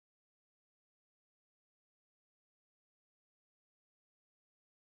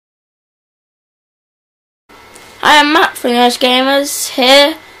I am Matt from Those Gamers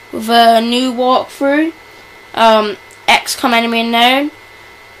here with a new walkthrough, XCOM Enemy Unknown.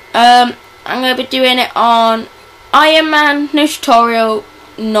 I'm going to be doing it on Iron Man, no tutorial,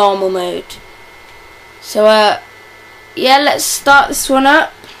 normal mode. So yeah, let's start this one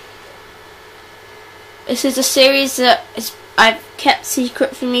up. This is a series that I've kept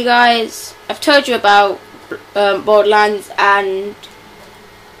secret from you guys. I've told you about Borderlands and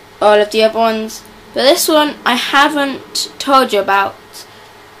all of the other ones, but this one I haven't told you about.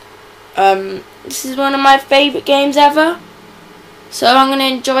 This is one of my favourite games ever, so I'm going to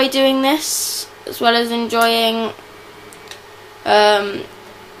enjoy doing this as well as enjoying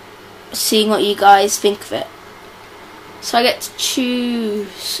seeing what you guys think of it. So I get to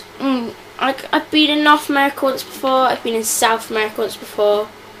choose. I've been in North America once before, I've been in South America once before,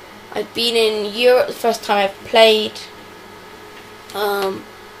 I've been in Europe the first time I played.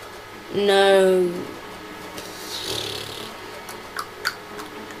 No.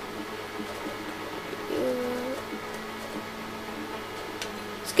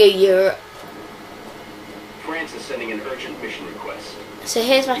 Let's go Europe. France is sending an urgent mission request. So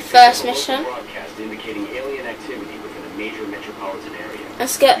here's my first mission. Broadcast indicating alien activity within a major metropolitan area.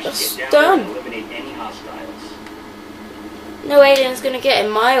 Let's get this done. Eliminate any hostiles. No alien's gonna get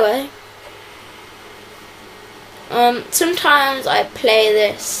in my way. Sometimes I play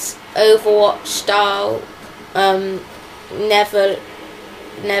this Overwatch style. Never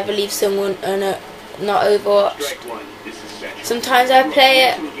leave someone not Overwatch. Sometimes I play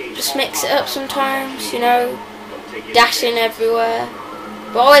it, just mix it up sometimes, you know, dashing everywhere.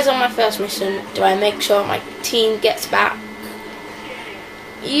 But always on my first mission do I make sure my team gets back.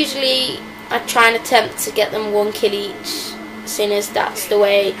 Usually I try and attempt to get them one kill each, seeing as that's the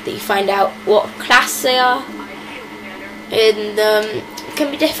way that you find out what class they are. And it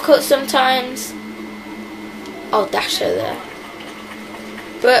can be difficult sometimes. Oh, Dasher there.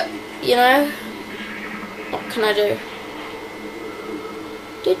 But, you know, what can I do?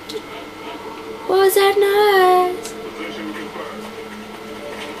 What was that noise?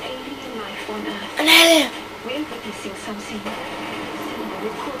 Alien life on Earth. An alien! We're witnessing something seen in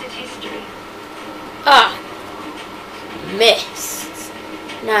recorded history. Ah, missed.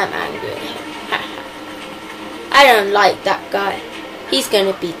 Now I'm angry. I don't like that guy. He's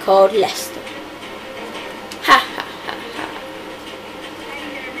gonna be called Lester. Ha ha ha ha.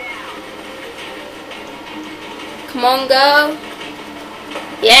 Come on, girl.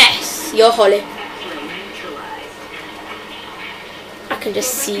 Yes, you're Holly. I can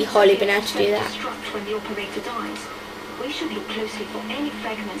just see Holly being able to do that. When the operator dies, we should look closely for any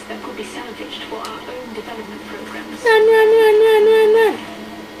fragments that could be salvaged for our own development programs. Run, run, run, run, run, run.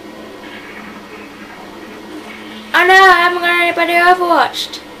 Oh no, I haven't got anybody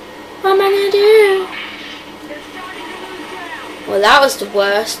overwatched. What am I gonna do? Well, that was the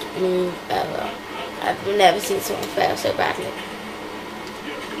worst move ever. I've never seen someone fail so badly.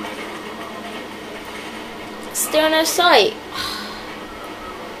 Still no sight.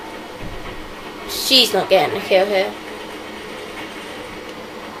 She's not getting a kill here.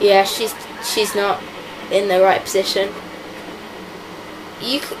 Yeah, she's not in the right position.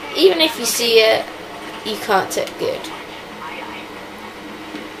 Even if you see it, you can't take good.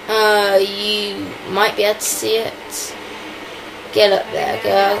 You might be able to see it. Get up there,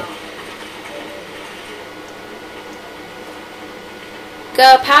 girl.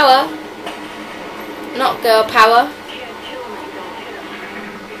 Girl power. Not girl power.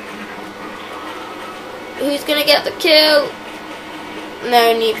 Who's gonna get the kill?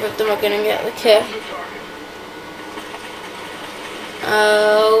 No, neither of them are gonna get the kill.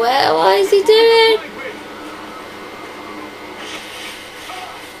 Oh, well, what is he doing?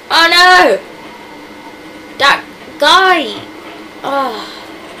 Oh no! That guy! Oh,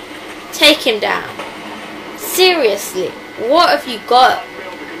 take him down. Seriously, what have you got?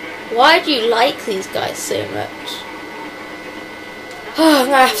 Why do you like these guys so much? Oh, I'm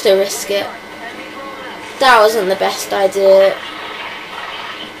gonna have to risk it. That wasn't the best idea.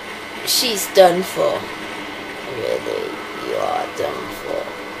 She's done for. Really, you are done for.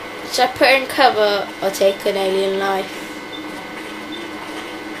 Should I put her in cover or take an alien life?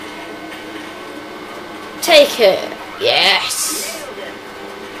 Take it. Yes.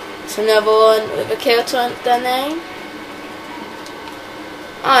 It's another one with a kill to their name.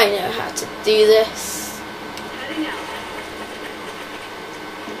 I know how to do this.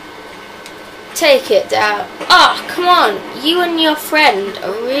 Take it down. Oh, come on. You and your friend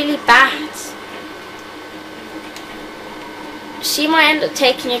are really bad. She might end up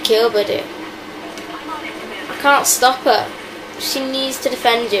taking your kill, buddy. I can't stop her. She needs to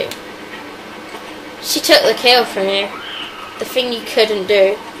defend you. She took the kill from you. The thing you couldn't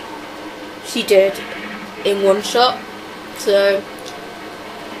do, she did in one shot. So,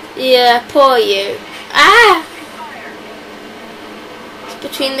 yeah, poor you. Ah! It's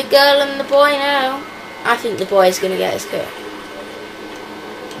between the girl and the boy now. I think the boy is going to get his kill.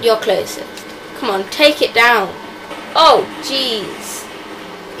 You're closest. Come on, take it down. Oh, jeez.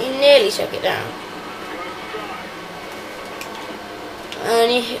 You nearly took it down.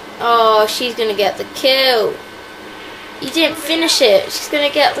 And oh, she's going to get the kill. You didn't finish it. She's going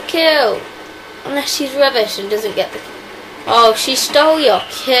to get the kill. Unless she's rubbish and doesn't get the kill. Oh, she stole your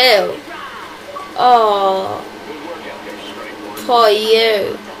kill. Oh. Poor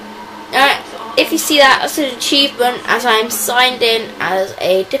you. If you see that, that's an achievement as I'm signed in as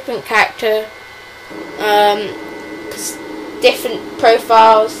a different character. Different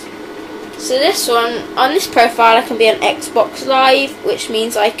profiles. So this one, on this profile I can be on Xbox Live, which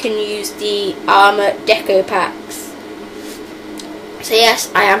means I can use the armor deco packs. So yes,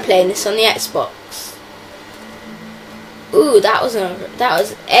 I am playing this on the Xbox. Ooh, that was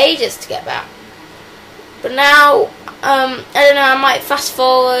ages to get back. But now, I don't know, I might fast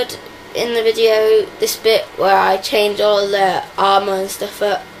forward in the video this bit where I change all the armor and stuff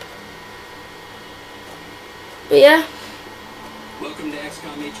up. But yeah. Welcome to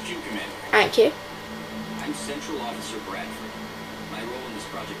XCOM HQ, Commander. Thank you. I'm Central Officer Bradford. My role in this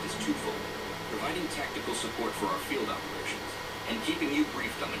project is twofold: providing tactical support for our field operations, and keeping you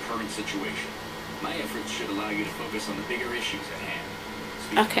briefed on the current situation. My efforts should allow you to focus on the bigger issues at hand.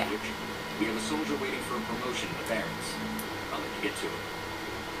 Speaking Okay. of which, we have a soldier waiting for a promotion in the barracks. I'll let you get to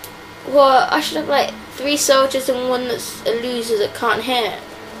it. Well, I should have like 3 soldiers and one that's a loser that can't hit.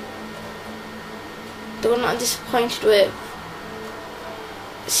 The one that I'm disappointed with.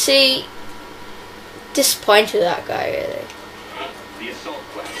 See, disappointed with that guy really. The assault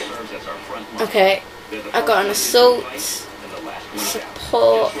class serves as our front line. Okay, I got an assault,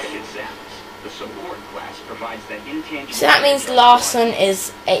 support. The support class provides that intangible. So that means Larson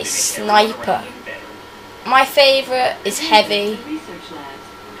is a sniper. My favourite is heavy.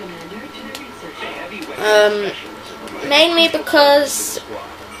 Mainly because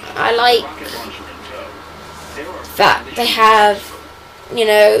I like that they have, you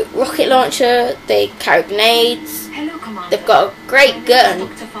know, rocket launcher, they carry grenades, they've got a great gun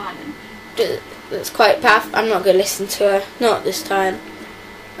that's quite powerful. I'm not going to listen to her, not this time.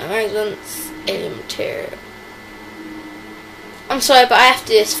 Arrangements, alien material. I'm sorry, but I have to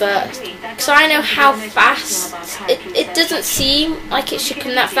do this first, because I know how fast, it doesn't seem like it should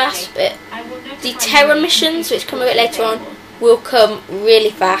come that fast, but the terror missions, which come a bit later on, will come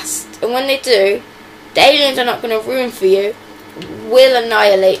really fast, and when they do, the aliens are not going to ruin for you, will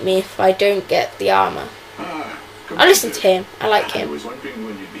annihilate me if I don't get the armor. I'll listen to him, I like him. I was wondering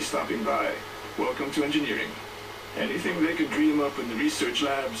when you'd be stopping by. Welcome to engineering. Anything they could dream up in the research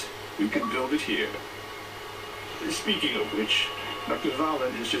labs, we can build it here. Speaking of which, Dr.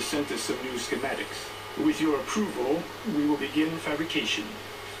 Valen has just sent us some new schematics. With your approval, we will begin fabrication.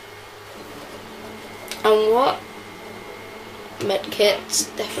 And what? Medkits,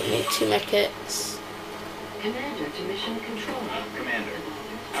 definitely 2 medkits. Commander to mission control. Commander,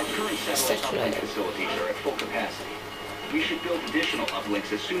 our current satellite uplink facilities are at full capacity. We should build additional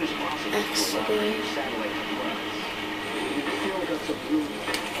uplinks as soon as possible to allow for new satellite deployments. We've still got some room.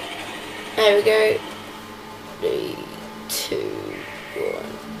 There we go. 3, 2,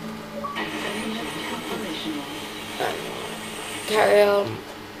 1. And carry on.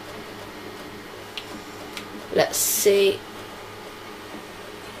 Let's see.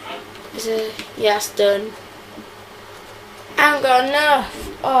 Is it? Yeah, it's done. I haven't got enough.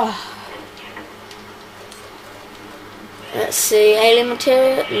 Oh. Let's see. Alien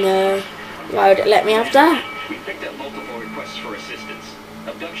material? No. Why would it let me have that? We picked up multiple requests for assistance.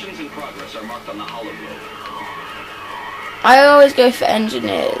 Abductions in progress are marked on the hologlobe. I always go for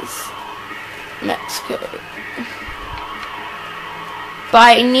engineers. Mexico.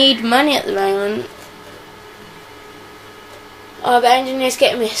 But I need money at the moment. Oh, but engineers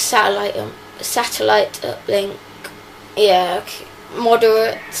getting me a satellite uplink. Yeah, okay.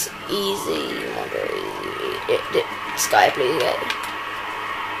 Moderate, easy, moderate, easy. Sky blue, yeah.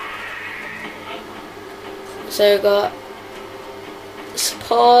 So we got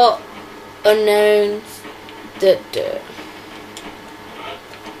support, unknowns,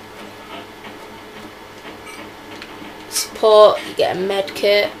 support, you get a med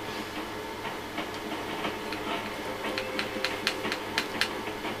kit.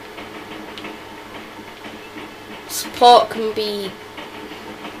 Support can be,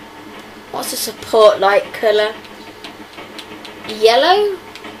 what's a support like colour? Yellow?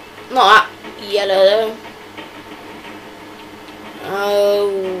 Not that, yellow though.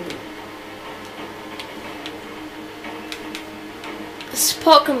 Oh. The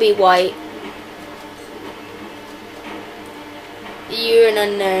support can be white. You're an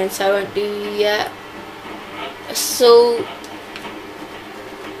unknown, so I won't do you yet. Assault.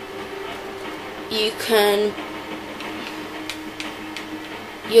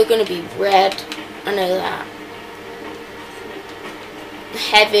 You're gonna be red. I know that.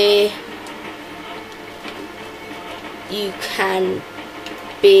 Heavy. You can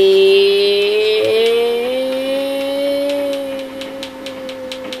be.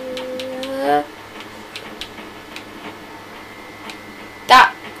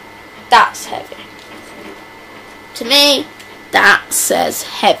 That's heavy. To me, that says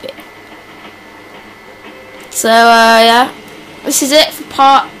heavy. So yeah, this is it for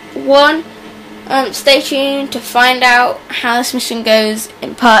part 1. Stay tuned to find out how this mission goes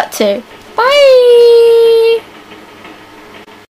in part 2. Bye!